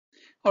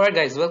Alright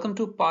guys, welcome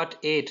to part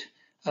 8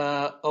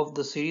 of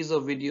the series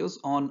of videos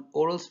on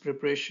orals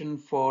preparation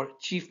for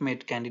chief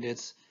mate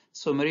candidates.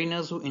 So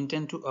mariners who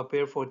intend to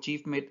appear for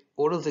chief mate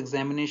orals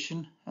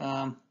examination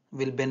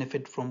will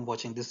benefit from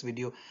watching this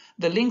video.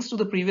 The links to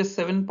the previous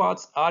 7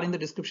 parts are in the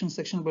description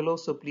section below,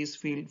 so please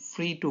feel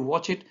free to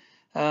watch it.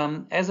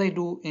 As I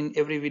do in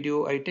every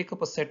video, I take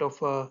up a set of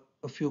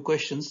a few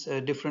questions,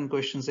 different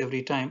questions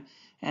every time,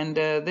 and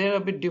they're a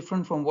bit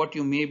different from what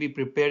you may be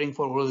preparing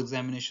for oral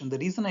examination. The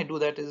reason I do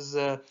that is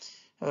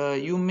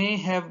you may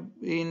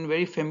have been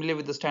very familiar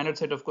with the standard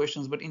set of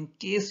questions, but in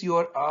case you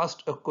are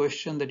asked a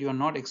question that you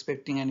are not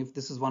expecting, and if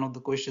this is one of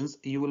the questions,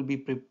 you will be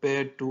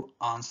prepared to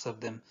answer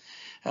them.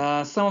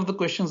 Some of the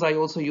questions I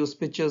also use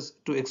pictures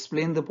to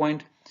explain the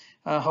point.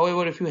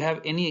 However, if you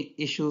have any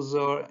issues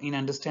or in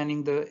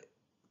understanding the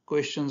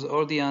questions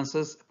or the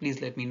answers,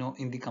 please let me know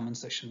in the comment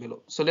section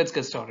below. So let's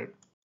get started.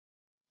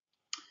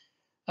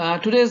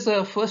 Today's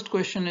first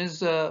question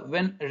is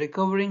when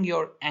recovering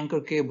your anchor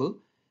cable,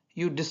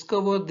 you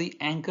discover the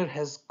anchor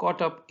has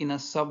caught up in a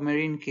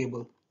submarine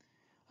cable.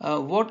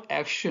 What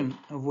action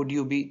would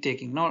you be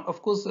taking? Now,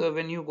 of course,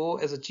 when you go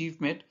as a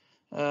chief mate,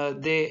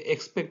 they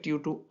expect you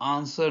to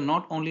answer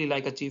not only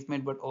like a chief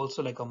mate but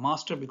also like a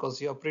master, because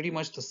you are pretty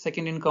much the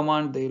second in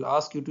command. They'll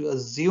ask you to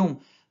assume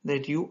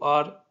that you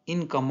are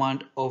in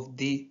command of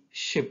the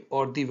ship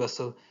or the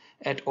vessel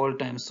at all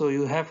times. So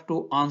you have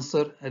to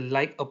answer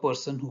like a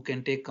person who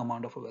can take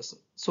command of a vessel.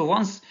 So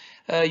once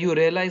you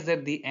realize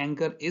that the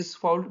anchor is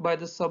fouled by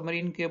the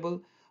submarine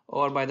cable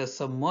or by the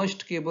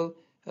submerged cable,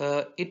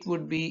 it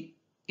would be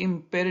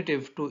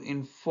imperative to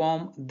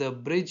inform the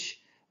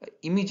bridge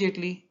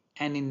immediately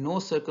and in no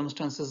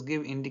circumstances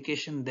give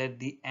indication that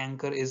the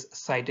anchor is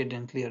sighted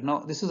and clear. Now,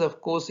 this is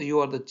of course you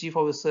are the chief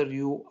officer,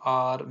 you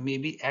are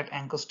maybe at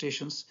anchor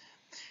stations,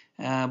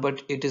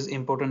 but it is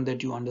important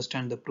that you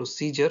understand the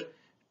procedure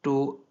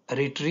to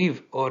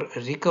retrieve or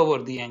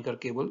recover the anchor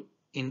cable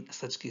in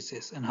such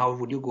cases, and how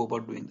would you go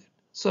about doing that.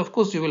 So of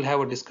course you will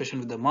have a discussion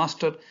with the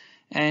master,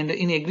 and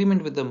in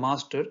agreement with the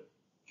master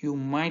you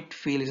might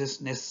feel it is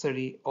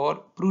necessary or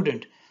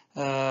prudent,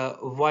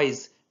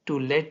 wise to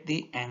let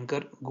the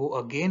anchor go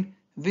again,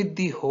 with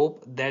the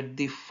hope that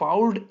the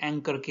fouled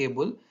anchor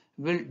cable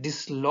will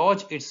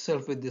dislodge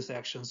itself with this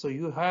action. So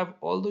you have,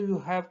 although you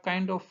have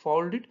kind of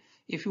fouled it,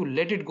 if you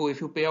let it go,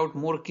 if you pay out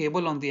more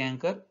cable on the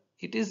anchor,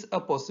 it is a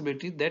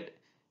possibility that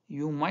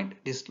you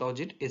might dislodge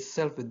it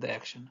itself with the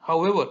action.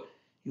 However,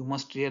 you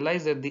must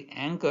realize that the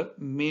anchor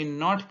may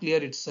not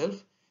clear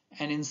itself,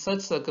 and in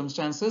such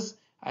circumstances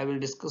I will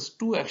discuss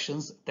two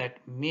actions that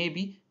may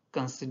be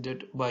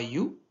considered by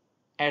you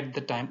at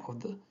the time of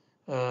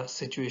the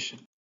situation.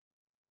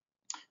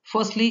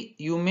 Firstly,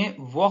 you may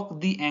walk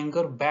the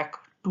anchor back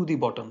to the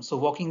bottom. So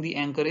walking the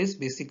anchor is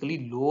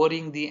basically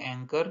lowering the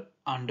anchor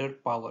under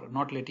power,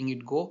 not letting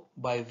it go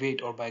by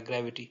weight or by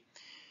gravity.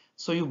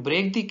 So you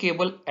break the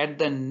cable at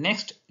the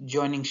next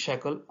joining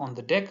shackle on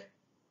the deck,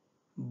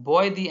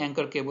 buoy the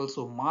anchor cable,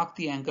 so mark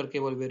the anchor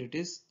cable where it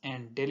is,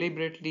 and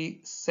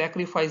deliberately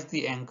sacrifice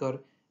the anchor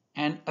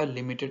and a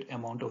limited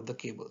amount of the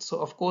cable. So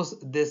of course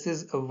this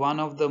is one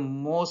of the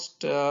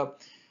most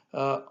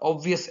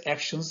obvious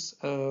actions,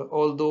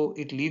 although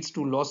it leads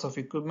to loss of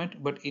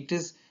equipment, but it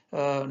is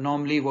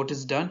normally what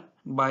is done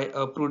by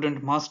a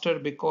prudent master,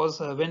 because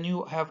when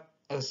you have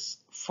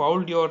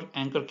fouled your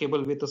anchor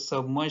cable with a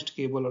submerged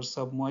cable or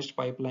submerged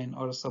pipeline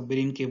or a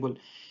submarine cable,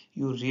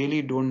 you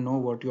really don't know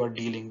what you are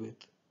dealing with.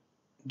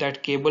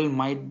 That cable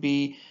might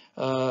be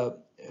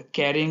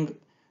carrying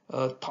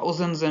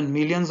thousands and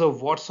millions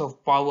of watts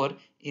of power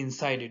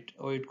inside it,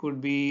 or it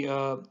could be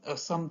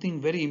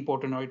something very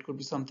important, or it could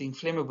be something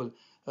flammable.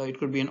 It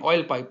could be an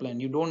oil pipeline.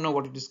 You don't know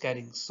what it is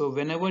carrying. So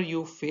whenever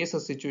you face a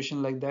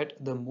situation like that,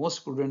 the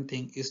most prudent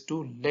thing is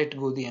to let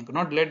go the anchor,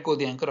 not let go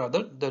the anchor,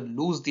 rather the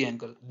lose the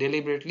anchor,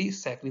 deliberately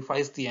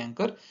sacrifice the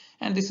anchor,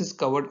 and this is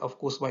covered of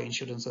course by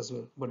insurance as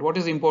well. But what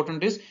is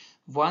important is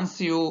once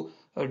you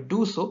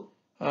do so,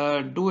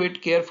 do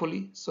it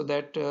carefully so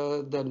that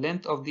the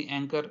length of the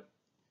anchor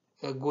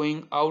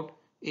going out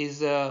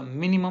is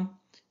minimum,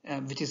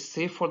 which is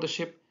safe for the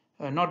ship.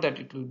 Not that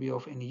it will be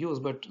of any use,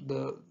 but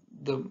the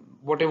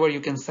whatever you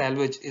can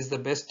salvage is the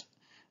best.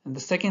 And the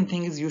second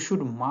thing is you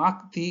should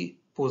mark the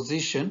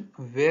position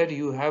where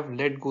you have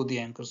let go the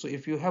anchor. So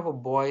if you have a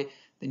buoy,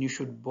 then you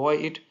should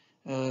buoy it.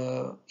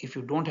 If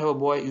you don't have a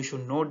buoy, you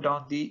should note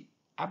down the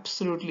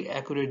absolutely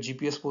accurate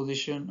GPS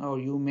position, or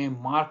you may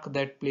mark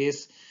that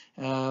place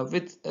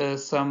with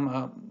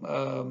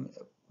some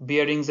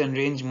bearings and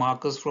range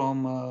markers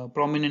from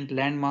prominent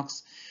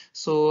landmarks.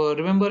 So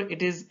remember,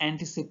 it is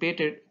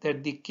anticipated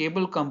that the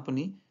cable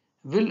company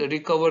will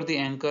recover the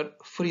anchor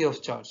free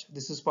of charge.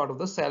 This is part of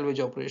the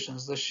salvage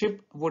operations. The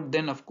ship would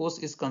then of course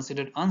is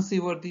considered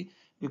unseaworthy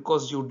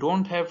because you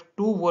don't have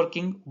two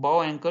working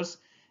bow anchors,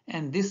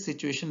 and this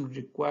situation would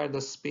require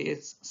the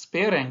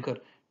spare anchor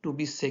to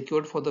be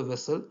secured for the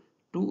vessel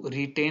to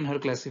retain her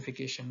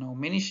classification. Now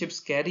many ships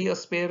carry a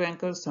spare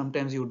anchor,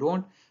 sometimes you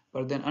don't.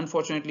 But then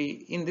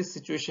unfortunately in this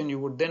situation you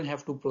would then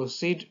have to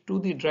proceed to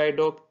the dry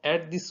dock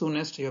at the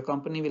soonest. Your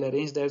company will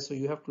arrange that, so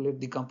you have to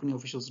let the company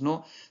officials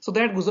know. So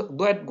that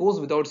goes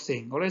without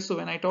saying. All right, so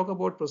when I talk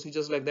about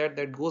procedures like that,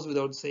 that goes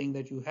without saying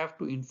that you have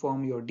to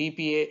inform your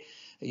DPA,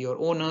 your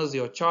owners,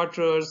 your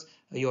charterers,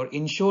 your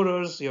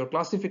insurers, your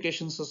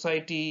classification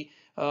society,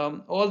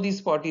 all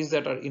these parties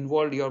that are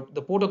involved,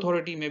 the port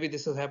authority. Maybe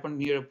this has happened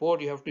near a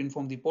port, you have to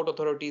inform the port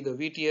authority, the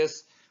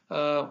VTS,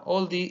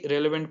 all the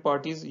relevant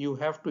parties. You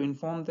have to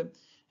inform them,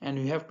 and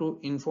you have to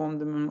inform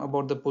them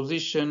about the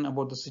position,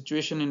 about the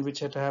situation in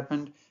which it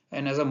happened.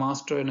 And as a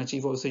master and a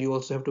chief officer, you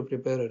also have to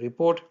prepare a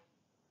report.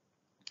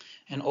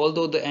 And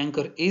although the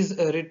anchor is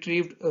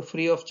retrieved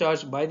free of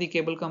charge by the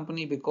cable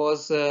company,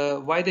 because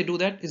why they do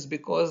that is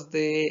because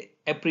they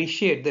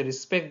appreciate, they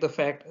respect the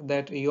fact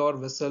that your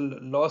vessel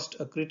lost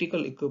a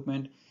critical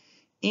equipment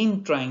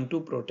in trying to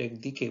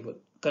protect the cable.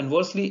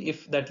 Conversely,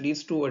 if that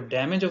leads to a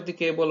damage of the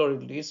cable or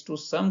it leads to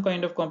some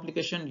kind of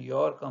complication,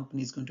 your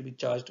company is going to be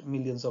charged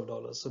millions of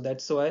dollars. So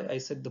that's why I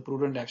said the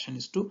prudent action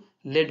is to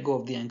let go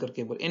of the anchor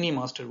cable. Any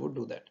master would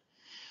do that.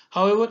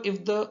 However,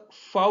 if the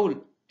foul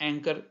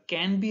anchor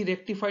can be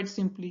rectified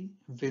simply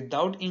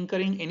without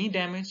incurring any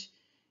damage,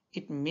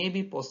 it may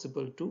be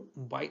possible to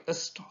buy a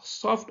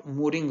soft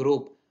mooring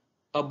rope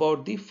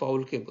about the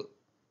foul cable.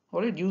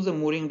 Alright, use a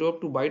mooring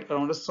rope to bind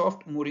around a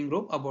soft mooring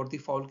rope about the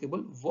foul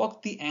cable.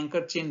 Walk the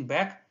anchor chain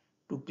back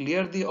to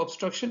clear the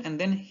obstruction and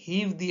then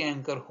heave the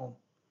anchor home.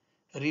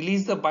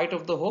 Release the bite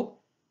of the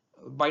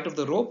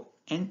rope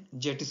and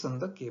jettison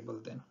the cable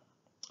then.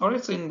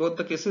 Alright, so in both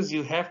the cases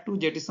you have to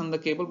jettison the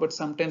cable, but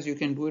sometimes you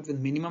can do it with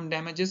minimum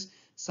damages.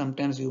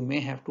 Sometimes you may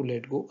have to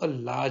let go a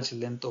large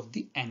length of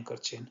the anchor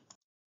chain.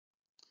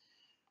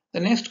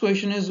 The next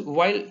question is,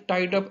 while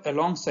tied up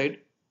alongside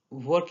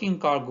working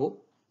cargo,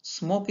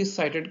 smoke is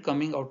sighted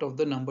coming out of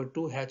the number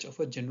 2 hatch of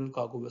a general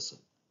cargo vessel.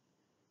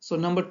 So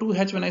number 2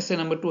 hatch, when I say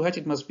number 2 hatch,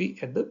 it must be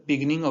at the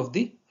beginning of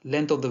the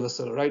length of the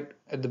vessel, right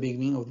at the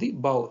beginning of the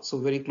bow, so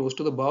very close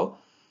to the bow.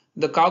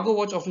 The cargo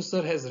watch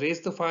officer has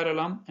raised the fire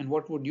alarm, and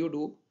what would you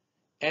do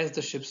as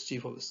the ship's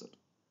chief officer?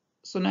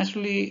 So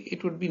naturally,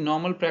 it would be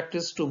normal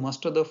practice to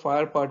muster the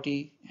fire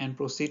party and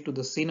proceed to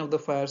the scene of the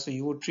fire. So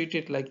you would treat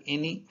it like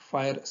any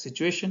fire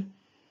situation.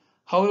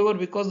 However,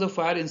 because the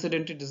fire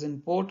incident is in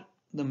port,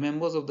 the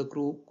members of the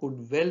crew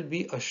could well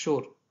be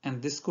ashore,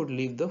 and this could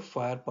leave the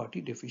fire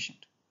party deficient.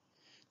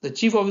 The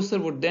chief officer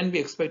would then be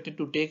expected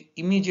to take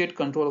immediate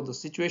control of the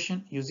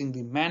situation using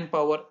the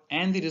manpower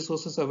and the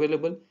resources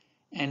available,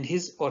 and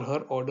his or her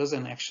orders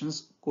and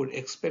actions could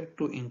expect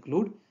to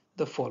include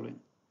the following.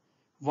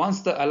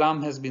 Once the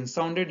alarm has been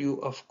sounded, you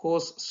of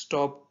course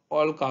stop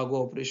all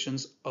cargo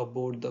operations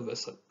aboard the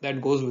vessel. That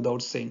goes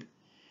without saying.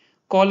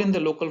 Call in the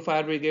local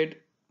fire brigade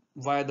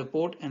via the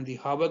port and the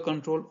harbor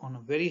control on a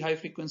very high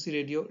frequency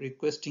radio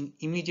requesting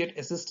immediate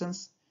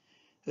assistance.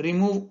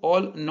 Remove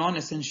all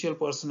non-essential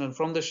personnel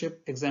from the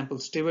ship, example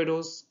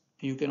stevedores.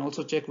 You can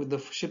also check with the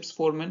ship's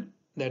foreman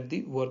that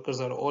the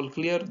workers are all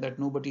clear, that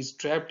nobody is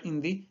trapped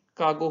in the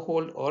cargo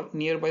hold or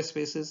nearby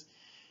spaces.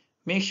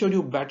 Make sure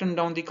you batten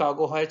down the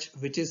cargo hatch,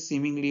 which is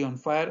seemingly on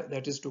fire,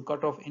 that is to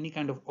cut off any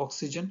kind of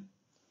oxygen.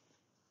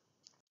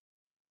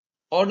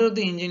 Order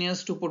the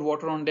engineers to put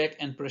water on deck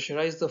and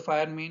pressurize the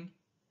fire main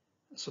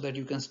so that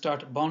you can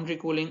start boundary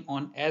cooling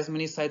on as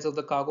many sides of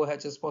the cargo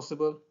hatch as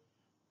possible.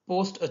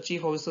 Post a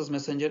chief officer's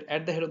messenger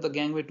at the head of the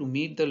gangway to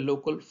meet the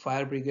local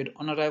fire brigade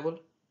on arrival.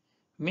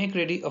 Make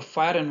ready a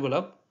fire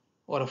envelope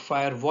or a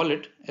fire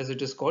wallet, as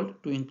it is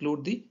called, to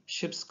include the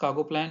ship's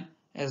cargo plan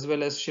as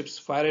well as ship's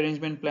fire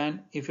arrangement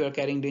plan. If you are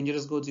carrying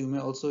dangerous goods, you may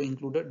also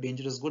include a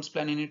dangerous goods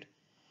plan in it.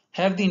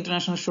 Have the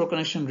international shore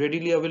connection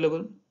readily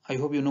available. I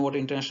hope you know what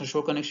international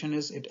shore connection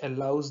is. It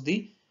allows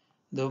the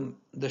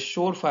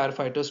shore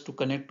firefighters to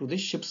connect to the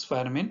ship's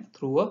firemen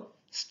through a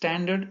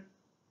standard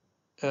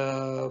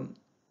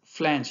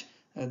flange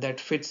that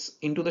fits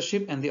into the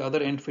ship, and the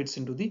other end fits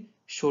into the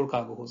shore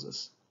cargo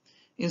hoses.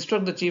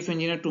 Instruct the chief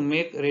engineer to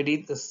make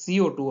ready the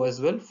CO2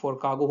 as well for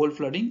cargo hold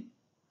flooding.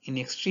 In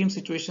extreme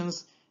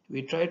situations,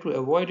 we try to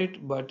avoid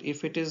it, but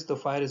if the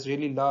fire is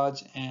really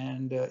large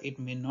and it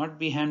may not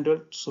be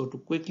handled, so to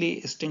quickly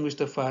extinguish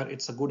the fire,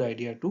 it's a good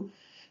idea to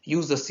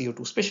use the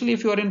CO2. Especially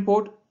if you are in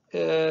port,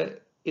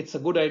 it's a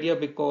good idea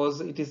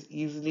because it is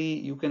easily,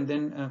 you can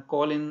then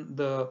call in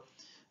the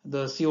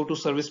CO2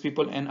 service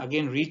people and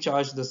again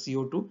recharge the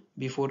CO2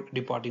 before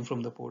departing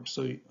from the port.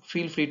 So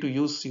feel free to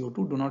use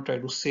CO2. Do not try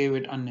to save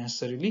it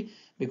unnecessarily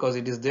because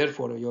it is there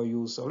for your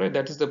use. All right,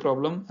 that is the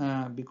problem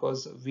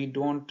because we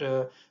don't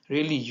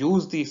really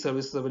use the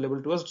services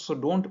available to us. So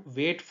don't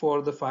wait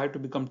for the fire to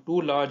become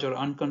too large or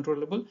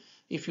uncontrollable.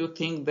 If you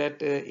think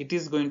that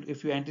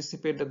if you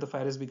anticipate that the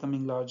fire is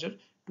becoming larger,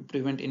 to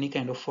prevent any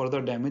kind of further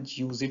damage,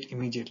 use it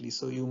immediately.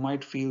 So you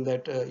might feel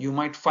that you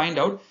might find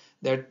out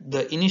that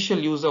the initial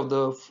use of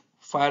the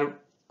fire,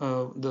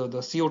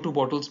 the CO2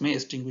 bottles may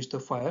extinguish the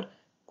fire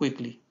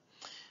quickly.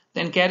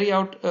 Then carry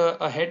out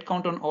a head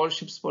count on all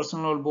ships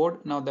personnel on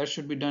board. Now that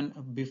should be done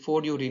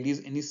before you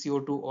release any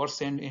CO2 or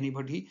send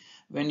anybody.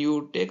 When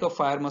you take a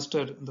fire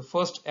muster, the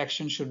first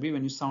action should be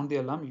when you sound the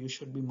alarm, you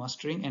should be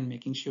mustering and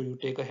making sure you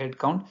take a head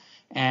count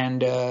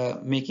and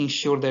making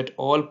sure that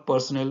all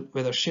personnel,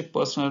 whether ship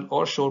personnel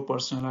or shore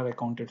personnel, are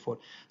accounted for.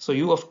 So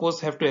you of course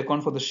have to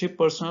account for the ship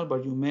personnel,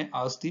 but you may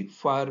ask the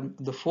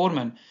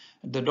foreman,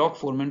 the dock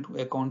foreman, to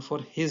account for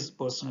his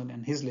personnel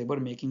and his labor,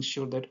 making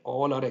sure that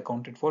all are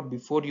accounted for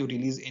before you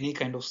release any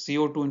kind of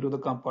CO2 into the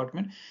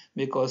compartment,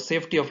 because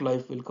safety of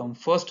life will come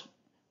first,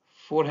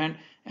 forehand,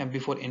 and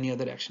before any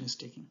other action is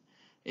taken.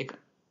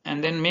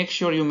 And then make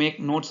sure you make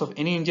notes of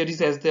any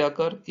injuries as they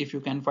occur. If you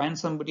can find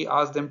somebody,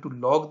 ask them to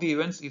log the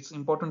events. It's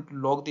important to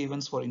log the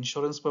events for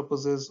insurance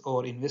purposes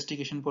or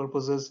investigation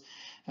purposes.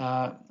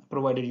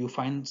 Provided you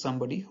find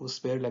somebody who's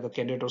spared, like a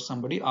cadet or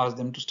somebody, ask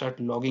them to start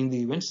logging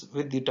the events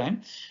with the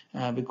time,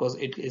 because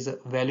it is a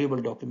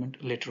valuable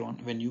document later on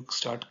when you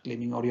start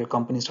claiming or your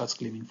company starts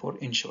claiming for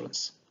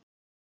insurance.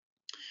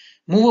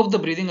 Move up the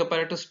breathing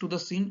apparatus to the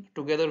scene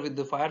together with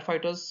the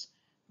firefighters.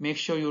 Make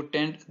sure you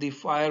tend the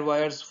fire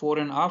wires fore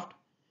and aft.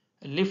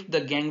 Lift the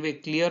gangway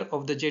clear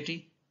of the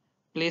jetty.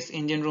 Place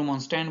engine room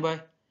on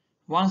standby.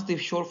 Once the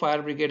shore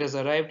fire brigade has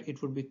arrived,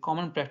 it would be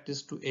common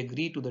practice to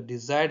agree to the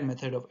desired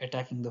method of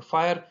attacking the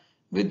fire,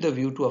 with the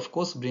view to, of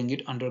course, bring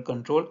it under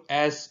control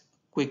as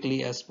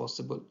quickly as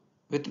possible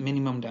with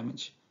minimum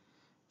damage.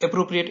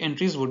 Appropriate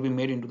entries would be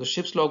made into the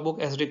ship's logbook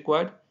as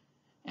required,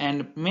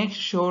 and make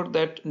sure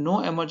that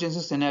no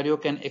emergency scenario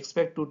can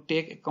expect to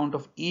take account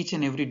of each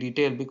and every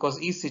detail, because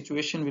each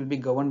situation will be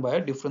governed by a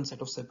different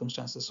set of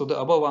circumstances. So the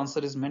above answer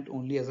is meant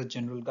only as a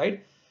general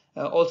guide.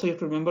 Also, you have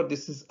to remember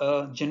this is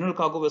a general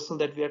cargo vessel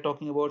that we are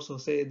talking about. So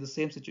say the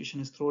same situation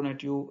is thrown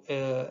at you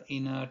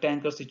in a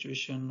tanker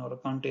situation or a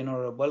container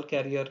or a bulk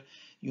carrier,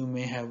 you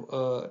may have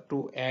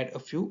to add a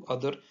few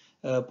other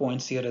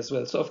points here as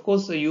well. So of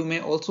course you may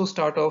also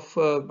start off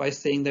by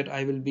saying that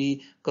I will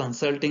be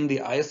consulting the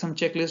ISM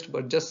checklist,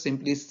 but just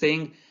simply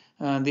saying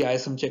the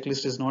ISM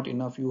checklist is not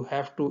enough. You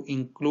have to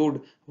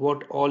include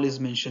what all is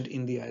mentioned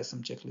in the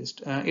ISM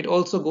checklist. It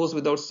also goes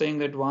without saying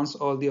that once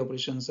all the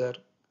operations are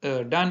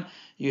done,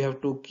 you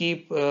have to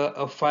keep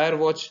a fire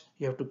watch,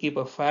 you have to keep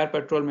a fire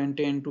patrol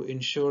maintained to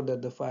ensure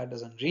that the fire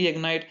doesn't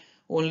reignite.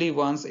 Only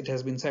once it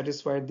has been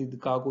satisfied that the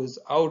cargo is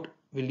out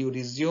will you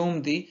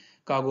resume the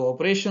cargo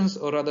operations,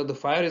 or rather the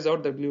fire is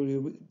out, that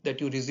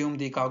you resume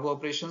the cargo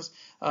operations.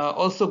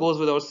 Also goes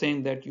without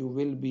saying that you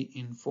will be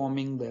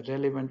informing the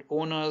relevant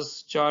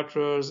owners,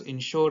 charterers,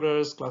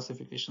 insurers,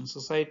 classification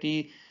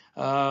society,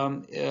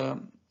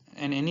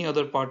 and any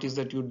other parties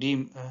that you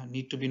deem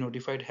need to be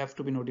notified, have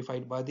to be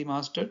notified by the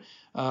master.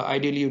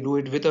 Ideally you do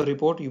it with a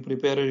report, you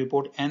prepare a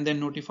report and then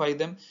notify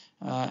them,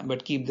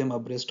 but keep them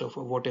abreast of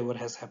whatever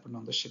has happened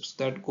on the ships.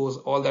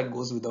 All that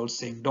goes without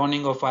saying.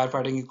 Donning of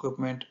firefighting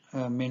equipment,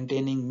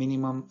 maintaining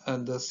minimum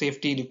the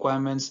safety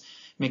requirements,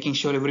 making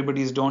sure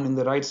everybody is donned in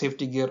the right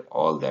safety gear,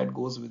 all that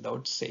goes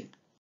without saying.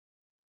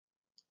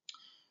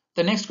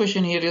 The next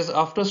question here is,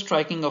 after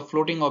striking a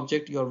floating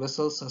object, your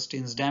vessel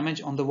sustains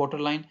damage on the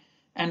waterline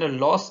and a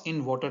loss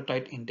in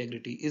watertight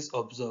integrity is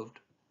observed.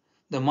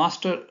 The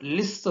master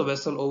lists the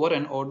vessel over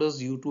and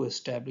orders you to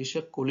establish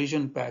a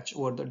collision patch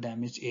over the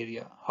damaged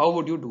area. How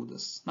would you do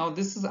this? Now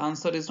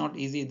answer is not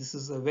easy. This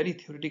is a very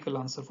theoretical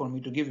answer for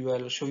me to give you.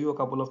 I'll show you a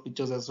couple of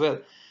pictures as well.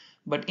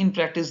 But in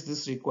practice,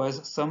 this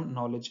requires some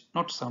knowledge,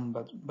 not some,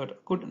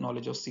 but good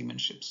knowledge of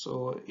seamanship.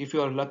 So if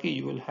you are lucky,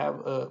 you will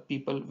have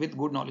people with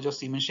good knowledge of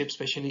seamanship,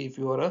 especially if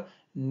you are a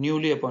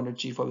newly appointed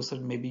chief officer.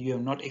 Maybe you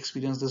have not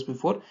experienced this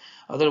before.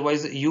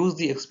 Otherwise, use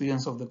the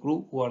experience of the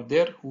crew who are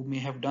there, who may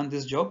have done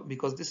this job,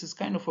 because this is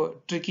kind of a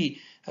tricky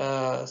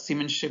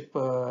seamanship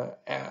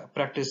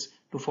practice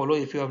to follow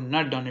if you have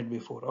not done it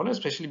before, or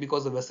especially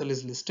because the vessel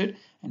is listed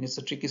and it's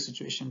a tricky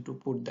situation to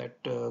put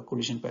that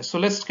collision patch. So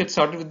let's get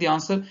started with the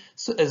answer.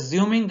 So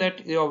assuming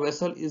that your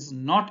vessel is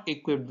not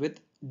equipped with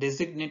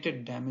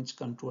designated damage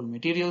control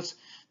materials,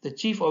 the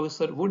chief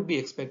officer would be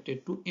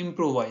expected to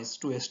improvise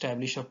to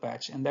establish a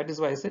patch, and that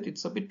is why I said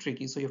it's a bit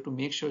tricky. So you have to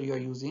make sure you are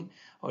using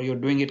or you're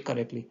doing it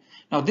correctly.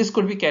 Now this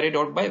could be carried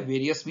out by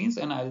various means,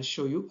 and I'll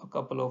show you a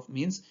couple of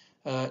means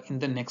in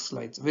the next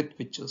slides with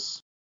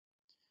pictures.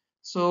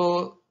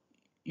 So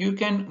you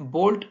can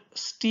bolt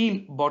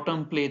steel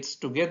bottom plates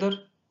together,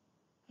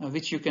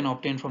 which you can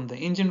obtain from the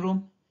engine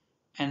room,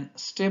 and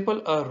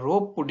staple a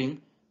rope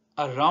pudding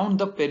around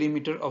the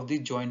perimeter of the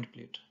joint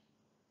plate.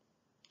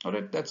 All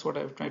right, that's what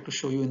I've tried to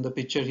show you in the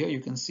picture here.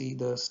 You can see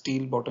the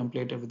steel bottom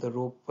plate with the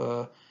rope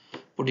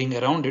pudding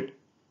around it.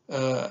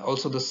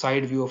 Also the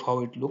side view of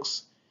how it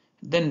looks.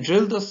 Then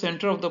drill the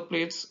center of the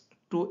plates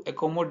to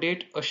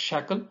accommodate a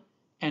shackle,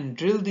 and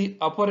drill the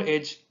upper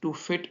edge to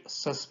fit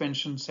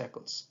suspension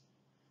shackles.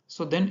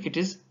 So then it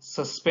is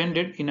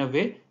suspended in a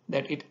way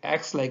that it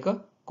acts like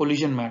a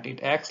collision mat.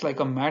 It acts like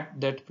a mat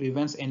that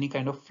prevents any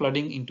kind of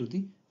flooding into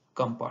the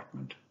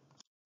compartment.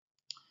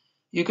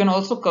 You can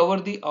also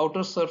cover the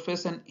outer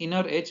surface and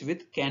inner edge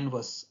with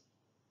canvas.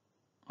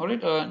 All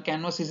right,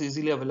 canvas is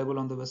easily available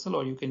on the vessel,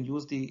 or you can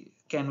use the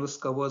canvas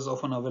covers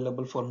often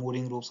available for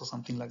mooring ropes or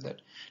something like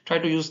that. Try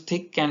to use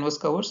thick canvas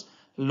covers.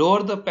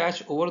 Lower the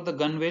patch over the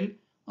gunwale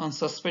on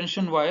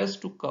suspension wires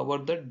to cover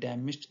the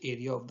damaged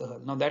area of the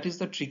hull. Now that is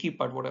the tricky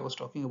part. What I was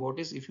talking about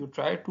is if you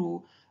try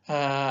to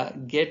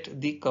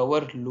get the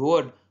cover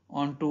lowered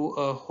onto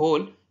a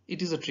hole,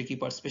 it is a tricky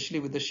part, especially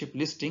with the ship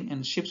listing,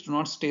 and ships do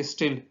not stay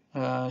still.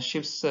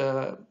 Ships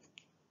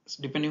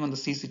depending on the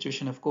sea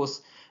situation, of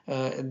course,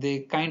 they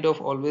kind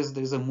of always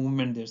there is a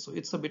movement there, so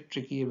it's a bit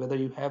tricky whether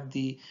you have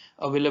the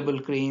available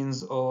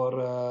cranes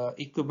or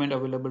equipment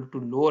available to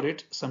lower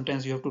it.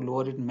 Sometimes you have to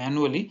lower it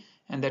manually,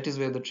 and that is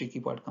where the tricky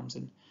part comes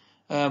in.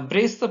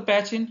 Brace the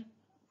patch in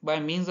by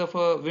means of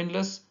a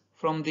windlass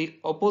from the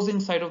opposing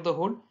side of the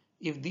hole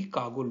if the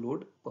cargo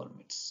load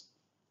permits.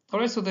 All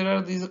right, so there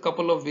are these a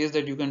couple of ways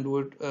that you can do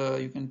it.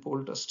 You can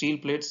pull steel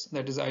plates,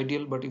 that is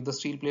ideal, but if the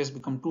steel plates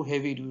become too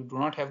heavy, you do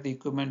not have the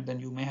equipment, then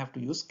you may have to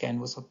use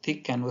canvas or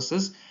thick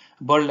canvases.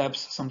 Burlaps,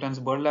 sometimes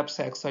burlap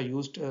sacks are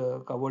used,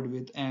 covered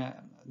with,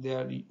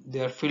 they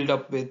are filled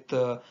up with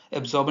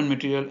absorbent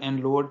material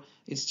and lowered.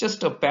 It's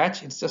just a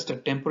patch, it's just a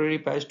temporary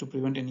patch to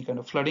prevent any kind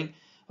of flooding.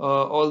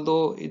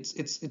 Although it's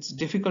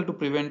difficult to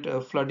prevent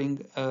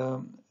flooding.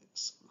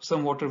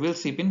 Some water will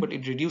seep in, but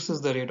it reduces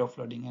the rate of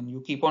flooding, and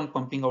you keep on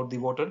pumping out the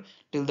water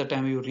till the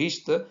time you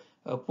reach the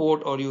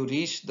port or you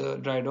reach the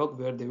dry dock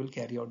where they will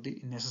carry out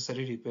the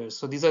necessary repairs.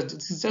 So this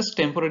is just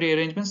temporary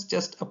arrangements,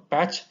 just a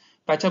patch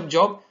up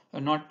job,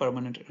 not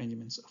permanent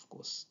arrangements, of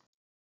course.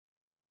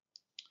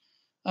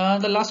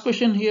 The last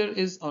question here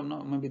is, or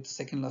no, maybe the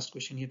second last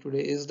question here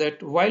today is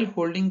that while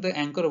holding the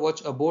anchor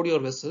watch aboard your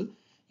vessel,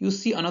 you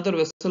see another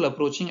vessel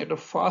approaching at a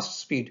fast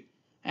speed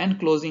and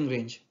closing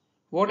range.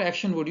 What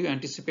action would you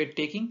anticipate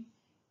taking,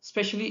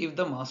 especially if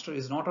the master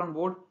is not on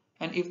board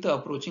and if the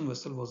approaching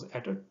vessel was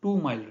at a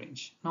 2-mile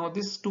range? Now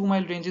this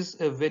 2-mile range is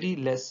very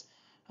less.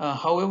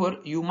 However,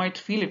 you might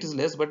feel it is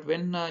less, but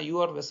when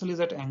your vessel is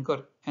at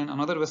anchor and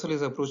another vessel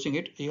is approaching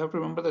it, you have to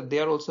remember that they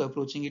are also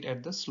approaching it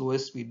at the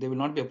slowest speed. They will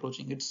not be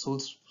approaching it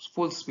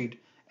full speed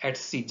at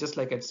sea, just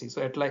like at sea.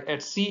 So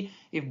at sea,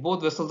 if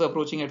both vessels are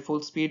approaching at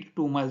full speed,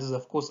 2 miles is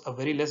of course a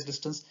very less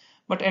distance.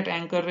 But at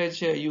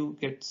anchorage, you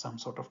get some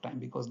sort of time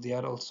because they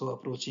are also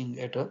approaching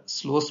at a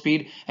slow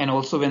speed. And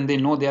also when they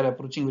know they are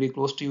approaching very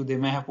close to you, they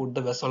may have put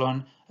the vessel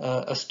on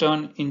a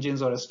stern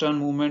engines or a stern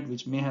movement,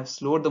 which may have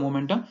slowed the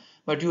momentum.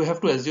 But you have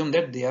to assume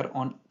that they are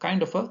on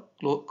kind of a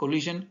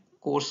collision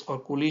course or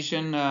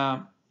collision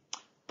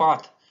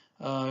path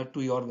to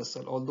your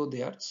vessel, although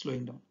they are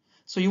slowing down.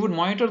 So you would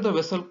monitor the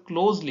vessel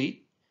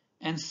closely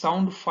and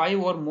sound 5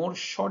 or more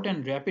short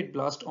and rapid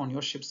blasts on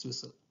your ship's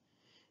whistle.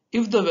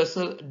 If the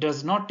vessel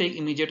does not take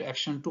immediate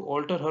action to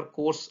alter her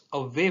course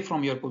away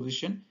from your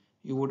position,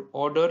 you would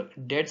order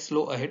dead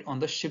slow ahead on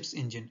the ship's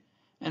engine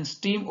and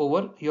steam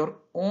over your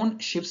own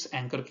ship's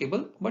anchor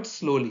cable, but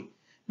slowly.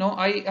 Now,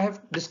 I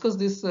have discussed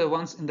this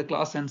once in the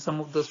class, and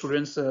some of the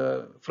students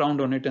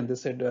frowned on it, and they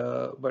said,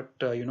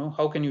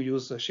 how can you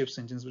use ship's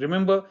engines?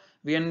 Remember,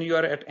 when you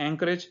are at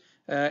anchorage,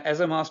 as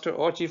a master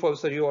or chief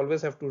officer, you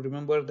always have to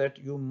remember that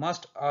you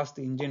must ask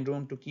the engine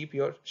room to keep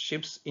your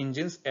ship's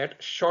engines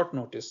at short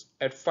notice,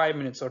 at 5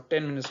 minutes or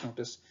 10 minutes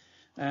notice.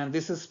 And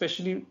this is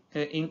especially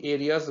in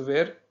areas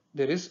where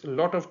there is a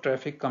lot of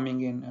traffic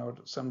coming in, or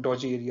some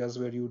dodgy areas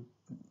where you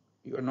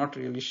are not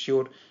really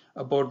sure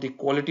about the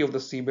quality of the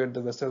seabed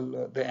the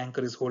vessel, the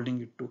anchor is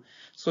holding it to.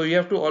 So you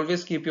have to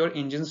always keep your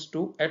engines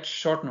to at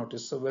short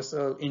notice. So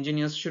vessel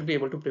engineers should be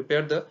able to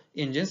prepare the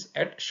engines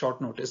at short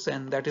notice,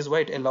 and that is why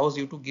it allows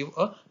you to give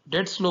a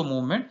dead slow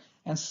movement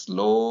and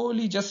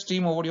slowly just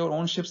steam over your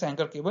own ship's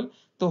anchor cable.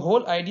 The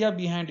whole idea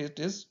behind it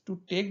is to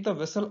take the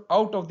vessel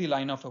out of the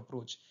line of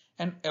approach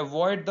and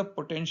avoid the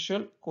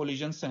potential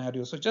collision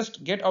scenario. So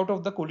just get out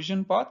of the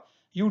collision path.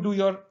 You do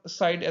your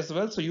side as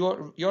well, so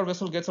your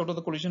vessel gets out of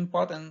the collision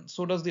path, and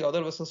so does the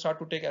other vessel start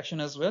to take action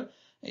as well.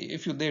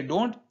 If they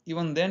don't,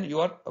 even then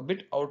you are a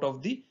bit out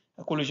of the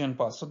collision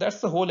path. So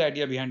that's the whole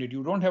idea behind it.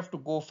 You don't have to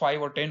go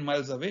 5 or 10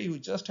 miles away, you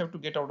just have to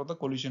get out of the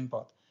collision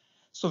path.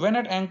 So when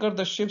at anchor,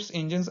 the ship's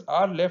engines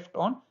are left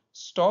on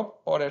stop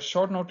or at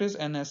short notice,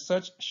 and as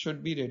such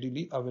should be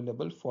readily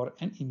available for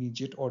an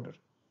immediate order.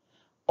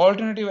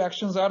 Alternative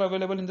actions are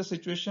available in the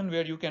situation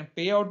where you can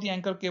pay out the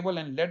anchor cable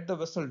and let the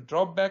vessel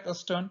drop back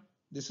astern.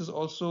 This is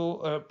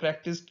also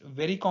practiced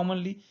very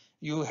commonly.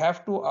 You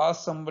have to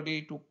ask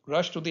somebody to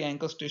rush to the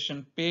anchor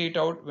station, pay it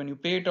out. When you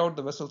pay it out,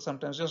 the vessel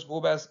sometimes just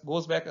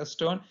goes back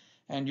astern,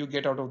 and you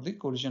get out of the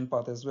collision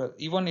path as well.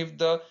 Even if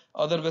the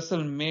other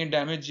vessel may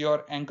damage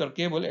your anchor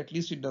cable, at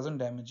least it doesn't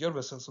damage your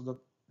vessel, so the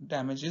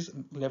damage is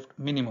left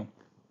minimum.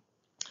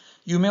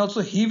 You may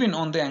also heave in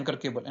on the anchor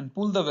cable and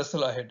pull the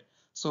vessel ahead.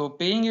 So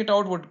paying it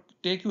out would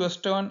take you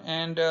astern,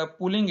 and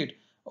pulling it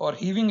or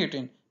heaving it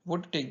in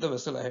would take the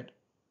vessel ahead.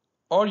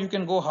 Or you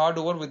can go hard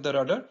over with the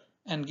rudder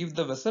and give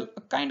the vessel a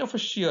kind of a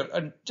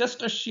shear,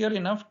 just a shear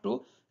enough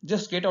to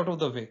just get out of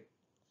the way.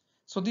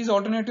 So these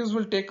alternatives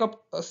will take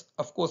up,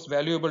 of course,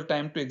 valuable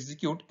time to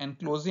execute, and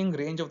closing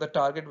range of the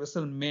target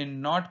vessel may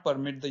not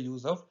permit the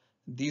use of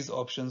these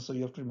options. So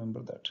you have to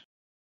remember that.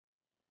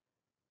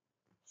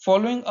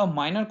 Following a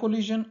minor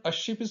collision, a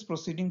ship is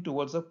proceeding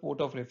towards a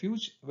port of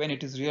refuge when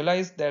it is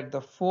realized that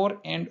the fore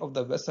end of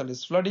the vessel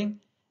is flooding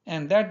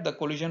and that the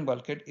collision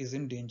bulkhead is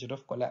in danger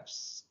of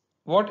collapse.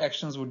 What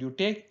actions would you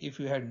take if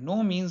you had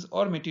no means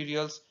or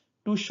materials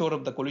to shore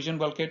up the collision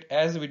bulkhead?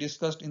 As we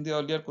discussed in the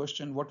earlier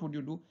question, what would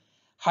you do?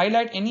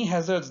 Highlight any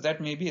hazards that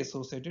may be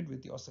associated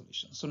with your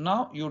solution. So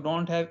now you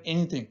don't have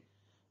anything,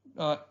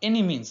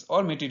 any means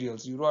or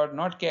materials. You are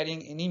not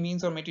carrying any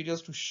means or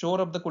materials to shore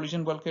up the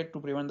collision bulkhead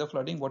to prevent the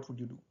flooding. What would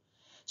you do?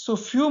 So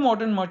few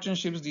modern merchant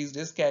ships these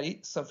days carry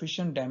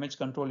sufficient damage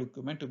control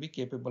equipment to be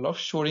capable of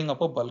shoring up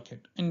a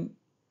bulkhead. And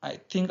I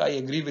think I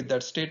agree with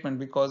that statement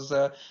because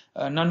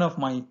none of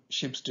my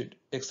ships did,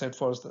 except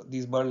for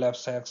these burlap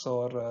sacks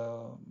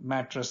or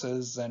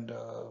mattresses and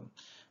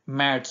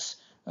mats.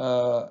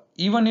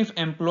 Even if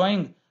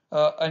employing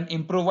an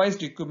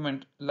improvised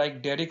equipment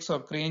like derricks or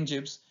crane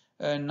jibs,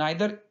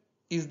 neither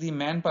is the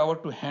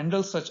manpower to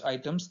handle such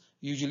items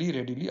usually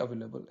readily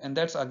available. And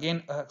that's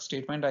again a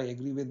statement I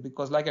agree with,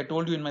 because like I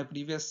told you in my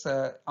previous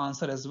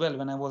answer as well,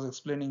 when I was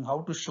explaining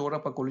how to shore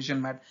up a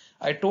collision mat,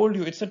 I told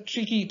you it's a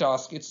tricky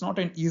task. It's not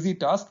an easy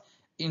task.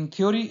 In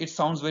theory, it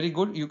sounds very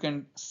good. You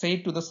can say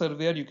it to the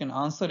surveyor, you can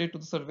answer it to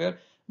the surveyor,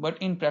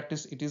 but in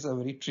practice, it is a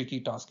very tricky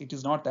task. It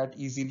is not that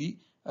easily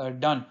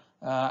done.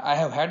 I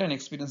have had an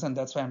experience, and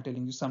that's why I'm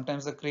telling you.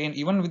 Sometimes the crane,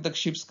 even with the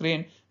ship's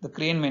crane, the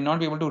crane may not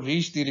be able to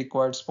reach the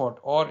required spot,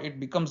 or it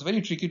becomes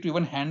very tricky to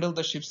even handle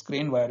the ship's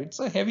crane wire.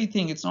 It's a heavy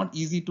thing. It's not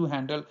easy to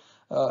handle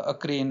a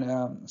crane.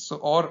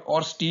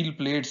 Or steel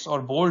plates,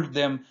 or bolt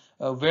them,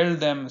 weld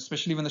them,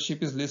 especially when the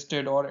ship is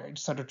listed or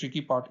it's at a tricky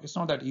part. It's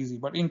not that easy.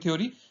 But in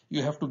theory,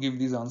 you have to give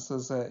these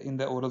answers in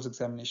the orals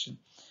examination.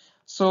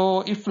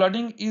 So if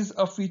flooding is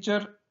a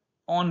feature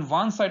on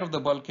one side of the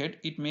bulkhead,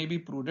 it may be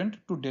prudent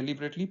to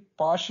deliberately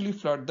partially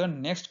flood the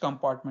next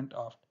compartment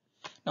aft.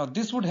 Now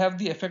this would have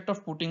the effect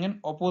of putting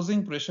an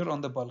opposing pressure on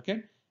the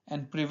bulkhead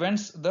and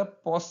prevents the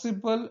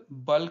possible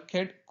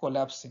bulkhead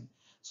collapsing.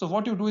 So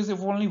what you do is,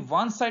 if only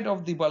one side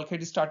of the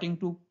bulkhead is starting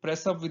to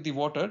press up with the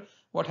water,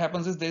 what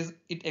happens is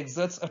it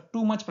exerts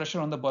too much pressure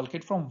on the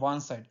bulkhead from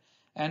one side,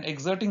 and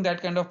exerting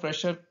that kind of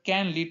pressure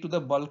can lead to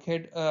the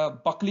bulkhead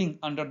buckling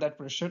under that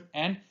pressure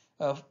and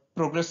uh,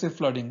 progressive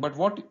flooding. But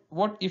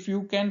what if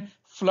you can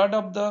flood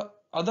up the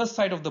other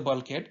side of the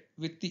bulkhead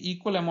with the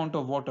equal amount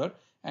of water,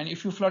 and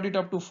if you flood it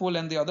up to full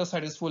and the other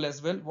side is full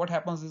as well, what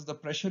happens is the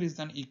pressure is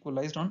then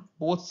equalized on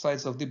both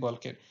sides of the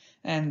bulkhead,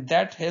 and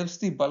that helps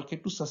the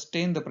bulkhead to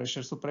sustain the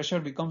pressure, so pressure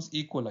becomes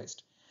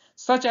equalized.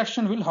 Such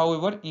action will,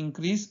 however,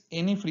 increase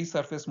any free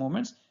surface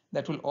moments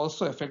that will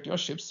also affect your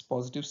ship's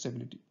positive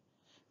stability.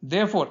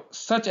 Therefore,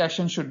 such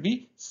action should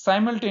be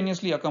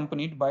simultaneously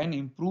accompanied by an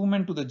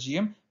improvement to the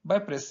GM by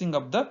pressing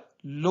up the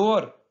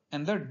lower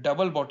and the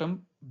double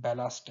bottom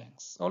ballast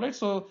tanks. Alright,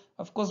 so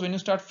of course, when you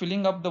start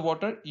filling up the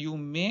water, you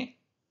may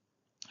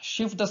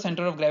shift the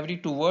center of gravity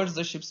towards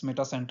the ship's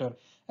meta center.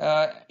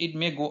 It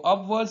may go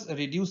upwards,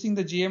 reducing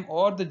the GM,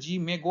 or the G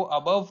may go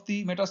above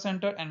the meta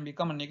center and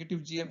become a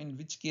negative GM, in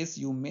which case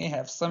you may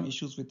have some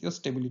issues with your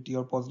stability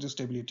or positive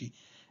stability.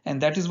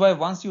 And that is why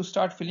once you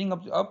start filling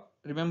up,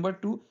 remember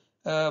to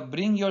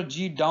bring your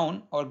G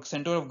down or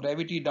center of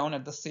gravity down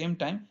at the same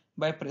time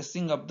by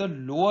pressing up the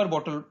lower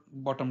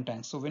bottom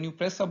tanks. So when you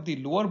press up the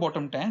lower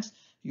bottom tanks,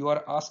 you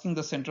are asking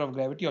the center of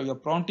gravity, or you're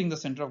prompting the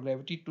center of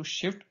gravity to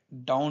shift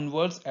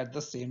downwards at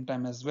the same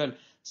time as well.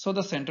 So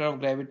the center of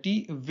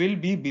gravity will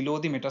be below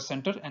the meta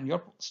center and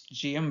your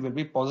GM will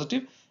be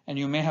positive, and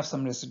you may have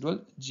some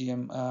residual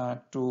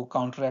GM to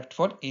counteract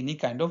for any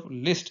kind of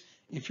list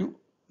if you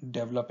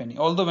develop any.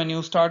 Although when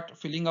you start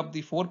filling up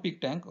the forepeak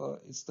tank,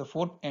 it's the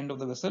fourth end of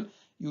the vessel,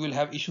 you will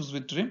have issues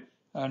with trim.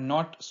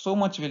 Not so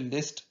much will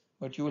list,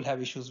 but you will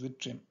have issues with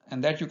trim,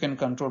 and that you can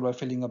control by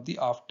filling up the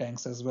aft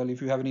tanks as well.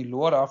 If you have any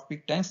lower aft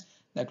peak tanks,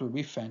 that will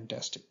be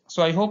fantastic.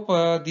 So I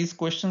hope these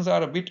questions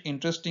are a bit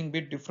interesting,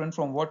 bit different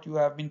from what you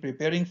have been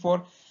preparing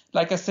for.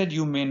 Like I said,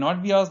 you may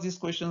not be asked these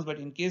questions, but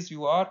in case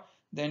you are,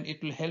 then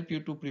it will help you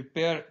to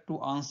prepare to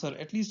answer.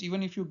 At least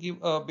even if you give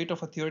a bit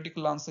of a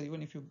theoretical answer,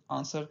 even if you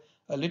answer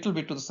a little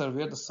bit to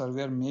the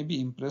surveyor may be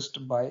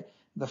impressed by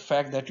the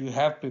fact that you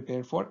have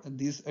prepared for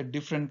these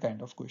different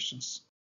kind of questions.